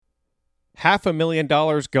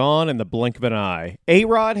$500,000 gone in the blink of an eye.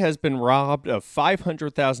 A-Rod has been robbed of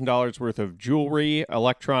 $500,000 worth of jewelry,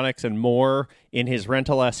 electronics, and more in his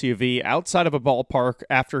rental SUV outside of a ballpark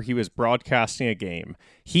after he was broadcasting a game.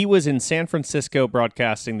 He was in San Francisco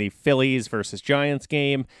broadcasting the Phillies versus Giants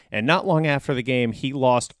game, and not long after the game, he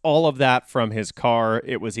lost all of that from his car.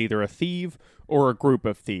 It was either a thief or a group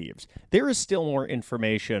of thieves. There is still more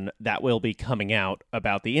information that will be coming out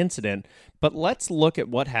about the incident, but let's look at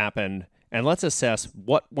what happened and let's assess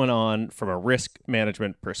what went on from a risk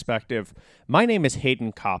management perspective. My name is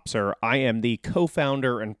Hayden Kopser. I am the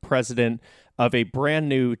co-founder and president of a brand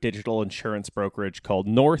new digital insurance brokerage called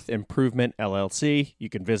North Improvement LLC. You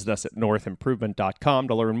can visit us at northimprovement.com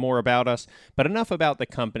to learn more about us. But enough about the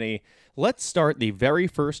company. Let's start the very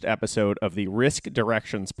first episode of the Risk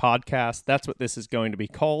Directions podcast. That's what this is going to be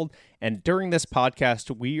called. And during this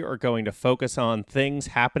podcast, we are going to focus on things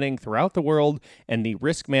happening throughout the world and the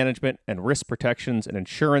risk management and risk protections and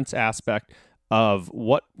insurance aspect of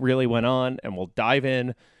what really went on. And we'll dive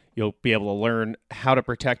in. You'll be able to learn how to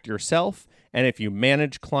protect yourself. And if you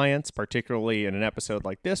manage clients, particularly in an episode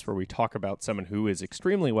like this where we talk about someone who is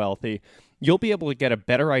extremely wealthy, you'll be able to get a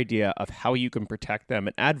better idea of how you can protect them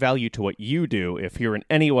and add value to what you do if you're in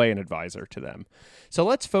any way an advisor to them. So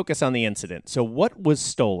let's focus on the incident. So what was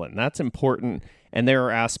stolen? That's important. And there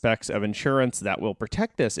are aspects of insurance that will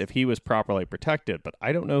protect this if he was properly protected, but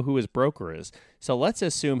I don't know who his broker is. So let's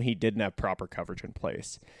assume he didn't have proper coverage in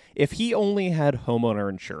place. If he only had homeowner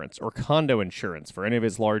insurance or condo insurance for any of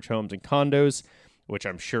his large homes and condos, which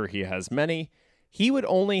I'm sure he has many, he would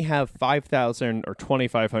only have $5,000 or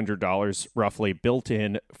 $2,500 roughly built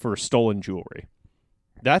in for stolen jewelry.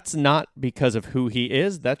 That's not because of who he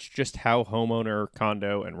is. That's just how homeowner,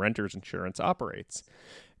 condo, and renter's insurance operates.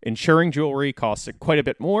 Insuring jewelry costs quite a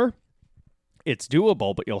bit more. It's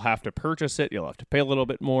doable, but you'll have to purchase it. You'll have to pay a little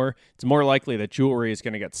bit more. It's more likely that jewelry is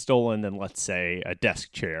going to get stolen than, let's say, a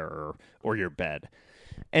desk chair or your bed.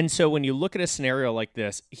 And so when you look at a scenario like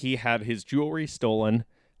this, he had his jewelry stolen.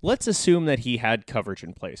 Let's assume that he had coverage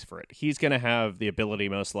in place for it. He's going to have the ability,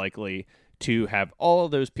 most likely, to have all of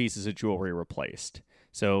those pieces of jewelry replaced.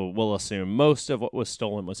 So we'll assume most of what was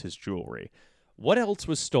stolen was his jewelry. What else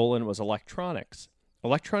was stolen was electronics.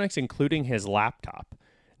 Electronics including his laptop.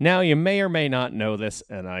 Now, you may or may not know this,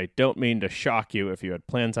 and I don't mean to shock you if you had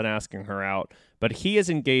plans on asking her out, but he is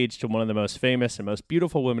engaged to one of the most famous and most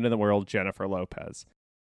beautiful women in the world, Jennifer Lopez.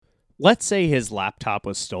 Let's say his laptop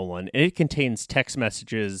was stolen, and it contains text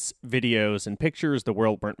messages, videos, and pictures the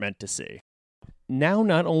world weren't meant to see. Now,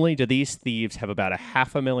 not only do these thieves have about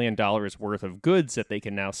 $500,000 worth of goods that they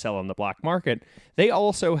can now sell on the black market, they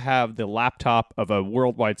also have the laptop of a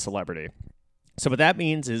worldwide celebrity. So what that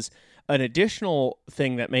means is an additional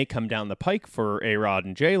thing that may come down the pike for A-Rod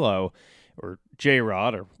and J-Lo, or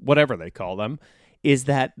J-Rod, or whatever they call them, is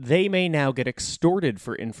that they may now get extorted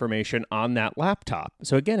for information on that laptop.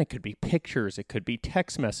 So again, it could be pictures, it could be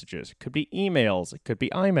text messages, it could be emails, it could be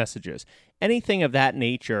iMessages, anything of that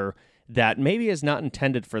nature that maybe is not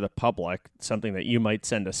intended for the public, something that you might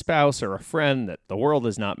send a spouse or a friend that the world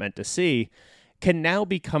is not meant to see, can now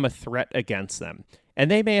become a threat against them. And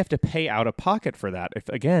they may have to pay out of pocket for that,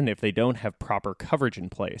 if they don't have proper coverage in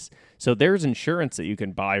place. So there's insurance that you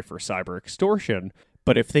can buy for cyber extortion,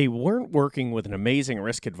 but if they weren't working with an amazing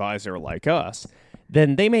risk advisor like us,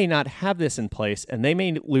 then they may not have this in place, and they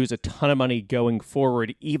may lose a ton of money going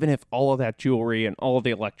forward, even if all of that jewelry and all of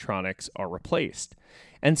the electronics are replaced.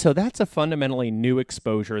 And so that's a fundamentally new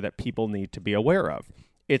exposure that people need to be aware of.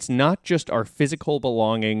 It's not just our physical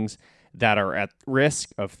belongings that are at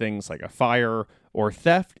risk of things like a fire or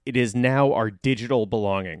theft. It is now our digital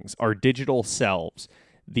belongings, our digital selves,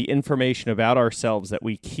 the information about ourselves that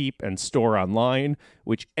we keep and store online,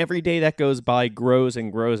 which every day that goes by grows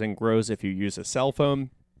and grows and grows if you use a cell phone.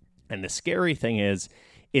 And the scary thing is,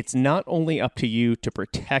 it's not only up to you to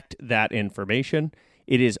protect that information,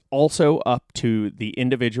 it is also up to the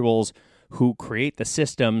individuals who create the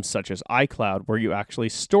systems such as iCloud where you actually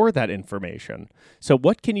store that information. So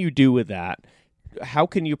what can you do with that? How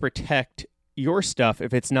can you protect your stuff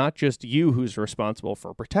if it's not just you who's responsible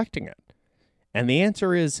for protecting it? And the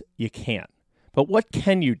answer is you can't. But what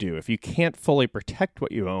can you do if you can't fully protect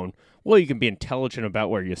what you own? Well, you can be intelligent about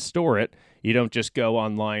where you store it. You don't just go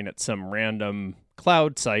online at some random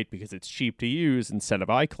cloud site because it's cheap to use instead of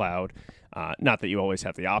iCloud. Not that you always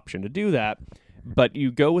have the option to do that, but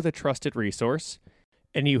you go with a trusted resource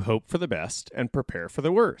and you hope for the best and prepare for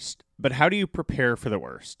the worst. But how do you prepare for the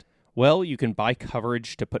worst? Well, you can buy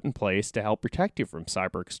coverage to put in place to help protect you from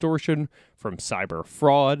cyber extortion, from cyber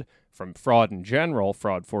fraud, from fraud in general,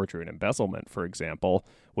 fraud, forgery, and embezzlement, for example,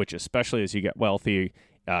 which especially as you get wealthy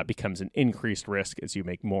becomes an increased risk as you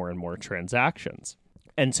make more and more transactions.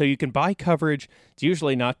 And so you can buy coverage. It's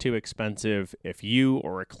usually not too expensive. If you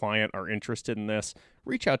or a client are interested in this,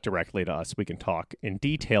 reach out directly to us. We can talk in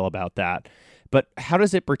detail about that. But how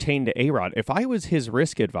does it pertain to A-Rod? If I was his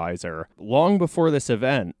risk advisor long before this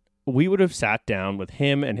event, we would have sat down with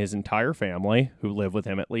him and his entire family, who live with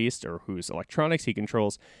him at least, or whose electronics he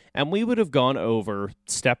controls, and we would have gone over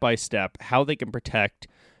step by step how they can protect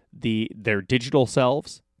their digital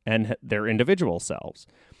selves and their individual selves.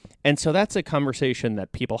 And so that's a conversation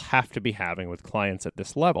that people have to be having with clients at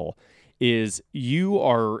this level, is you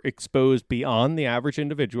are exposed beyond the average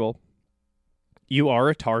individual. You are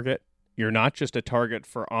a target. You're not just a target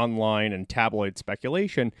for online and tabloid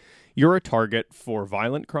speculation. You're a target for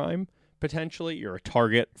violent crime, potentially. You're a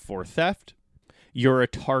target for theft. You're a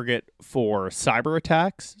target for cyber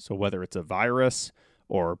attacks. So whether it's a virus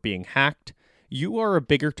or being hacked, you are a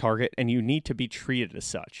bigger target and you need to be treated as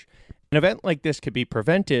such. An event like this could be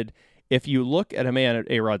prevented if you look at a man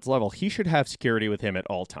at A-Rod's level. He should have security with him at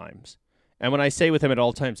all times. And when I say with him at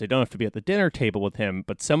all times, they don't have to be at the dinner table with him,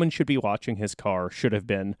 but someone should be watching his car, should have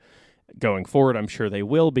been. Going forward, I'm sure they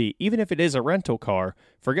will be. Even if it is a rental car,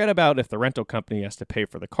 forget about if the rental company has to pay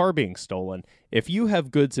for the car being stolen. If you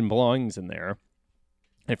have goods and belongings in there,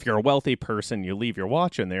 if you're a wealthy person, you leave your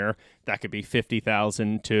watch in there, that could be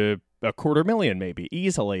 $50,000 to $250,000 maybe,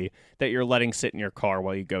 easily, that you're letting sit in your car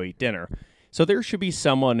while you go eat dinner. So there should be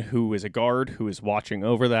someone who is a guard who is watching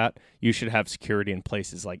over that. You should have security in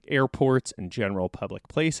places like airports and general public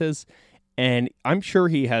places. And I'm sure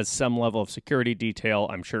he has some level of security detail.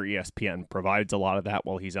 I'm sure ESPN provides a lot of that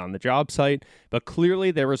while he's on the job site. But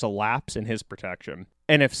clearly there was a lapse in his protection.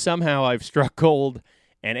 And if somehow I've struck gold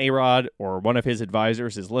and A-Rod or one of his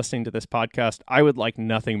advisors is listening to this podcast, I would like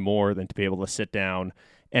nothing more than to be able to sit down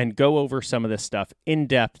and go over some of this stuff in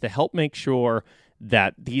depth to help make sure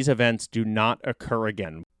that these events do not occur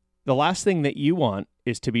again. The last thing that you want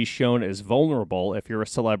is to be shown as vulnerable if you're a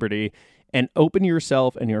celebrity and open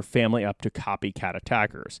yourself and your family up to copycat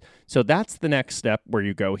attackers. So that's the next step where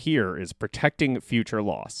you go here, is protecting future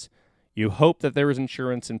loss. You hope that there is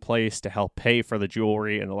insurance in place to help pay for the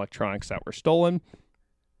jewelry and electronics that were stolen.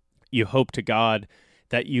 You hope to God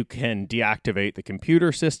that you can deactivate the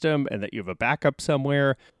computer system and that you have a backup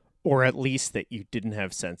somewhere, or at least that you didn't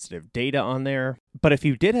have sensitive data on there. But if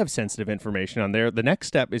you did have sensitive information on there, the next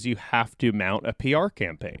step is you have to mount a PR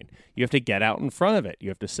campaign. You have to get out in front of it. You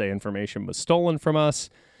have to say information was stolen from us.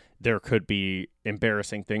 There could be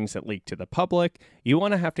embarrassing things that leak to the public. You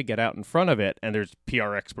want to have to get out in front of it, and there's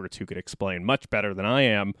PR experts who could explain much better than I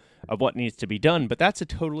am of what needs to be done, but that's a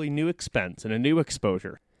totally new expense and a new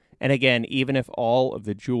exposure. And again, even if all of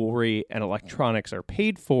the jewelry and electronics are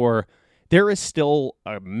paid for, there is still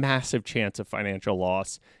a massive chance of financial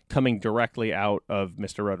loss coming directly out of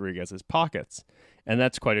Mr. Rodriguez's pockets. And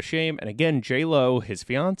that's quite a shame. And again, J-Lo, his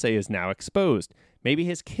fiance, is now exposed. Maybe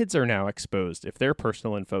his kids are now exposed if their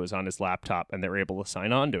personal info is on his laptop and they're able to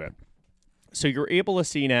sign on to it. So you're able to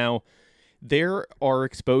see now there are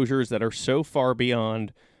exposures that are so far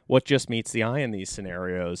beyond what just meets the eye in these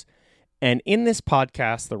scenarios. And in this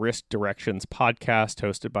podcast, the Risk Directions podcast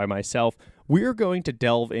hosted by myself, we're going to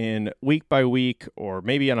delve in week by week or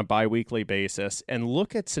maybe on a bi-weekly basis and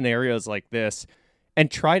look at scenarios like this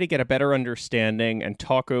and try to get a better understanding and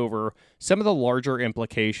talk over some of the larger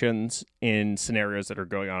implications in scenarios that are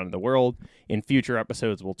going on in the world. In future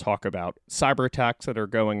episodes, we'll talk about cyber attacks that are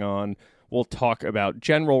going on. We'll talk about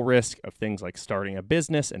general risk of things like starting a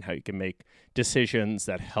business and how you can make decisions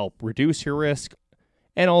that help reduce your risk.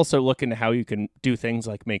 And also look into how you can do things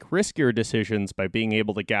like make riskier decisions by being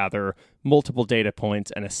able to gather multiple data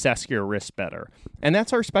points and assess your risk better. And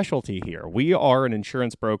that's our specialty here. We are an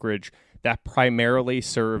insurance brokerage that primarily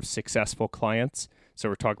serves successful clients. So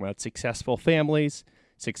we're talking about successful families,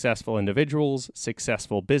 successful individuals,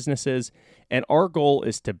 successful businesses. And our goal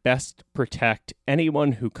is to best protect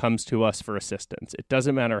anyone who comes to us for assistance. It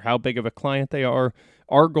doesn't matter how big of a client they are.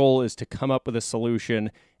 Our goal is to come up with a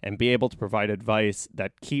solution and be able to provide advice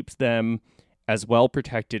that keeps them as well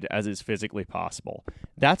protected as is physically possible.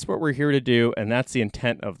 That's what we're here to do, and that's the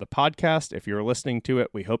intent of the podcast. If you're listening to it,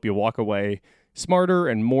 we hope you walk away smarter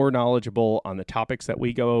and more knowledgeable on the topics that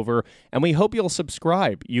we go over, and we hope you'll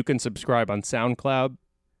subscribe. You can subscribe on SoundCloud,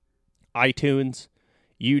 iTunes,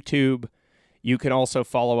 YouTube. You can also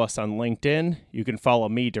follow us on LinkedIn. You can follow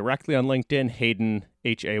me directly on LinkedIn, Hayden,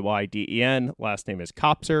 Hayden. Last name is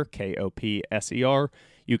Kopser, Kopser.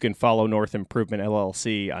 You can follow North Improvement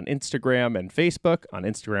LLC on Instagram and Facebook. On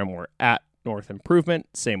Instagram, we're at North Improvement.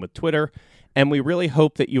 Same with Twitter. And we really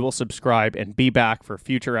hope that you will subscribe and be back for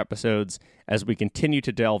future episodes as we continue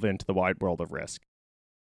to delve into the wide world of risk.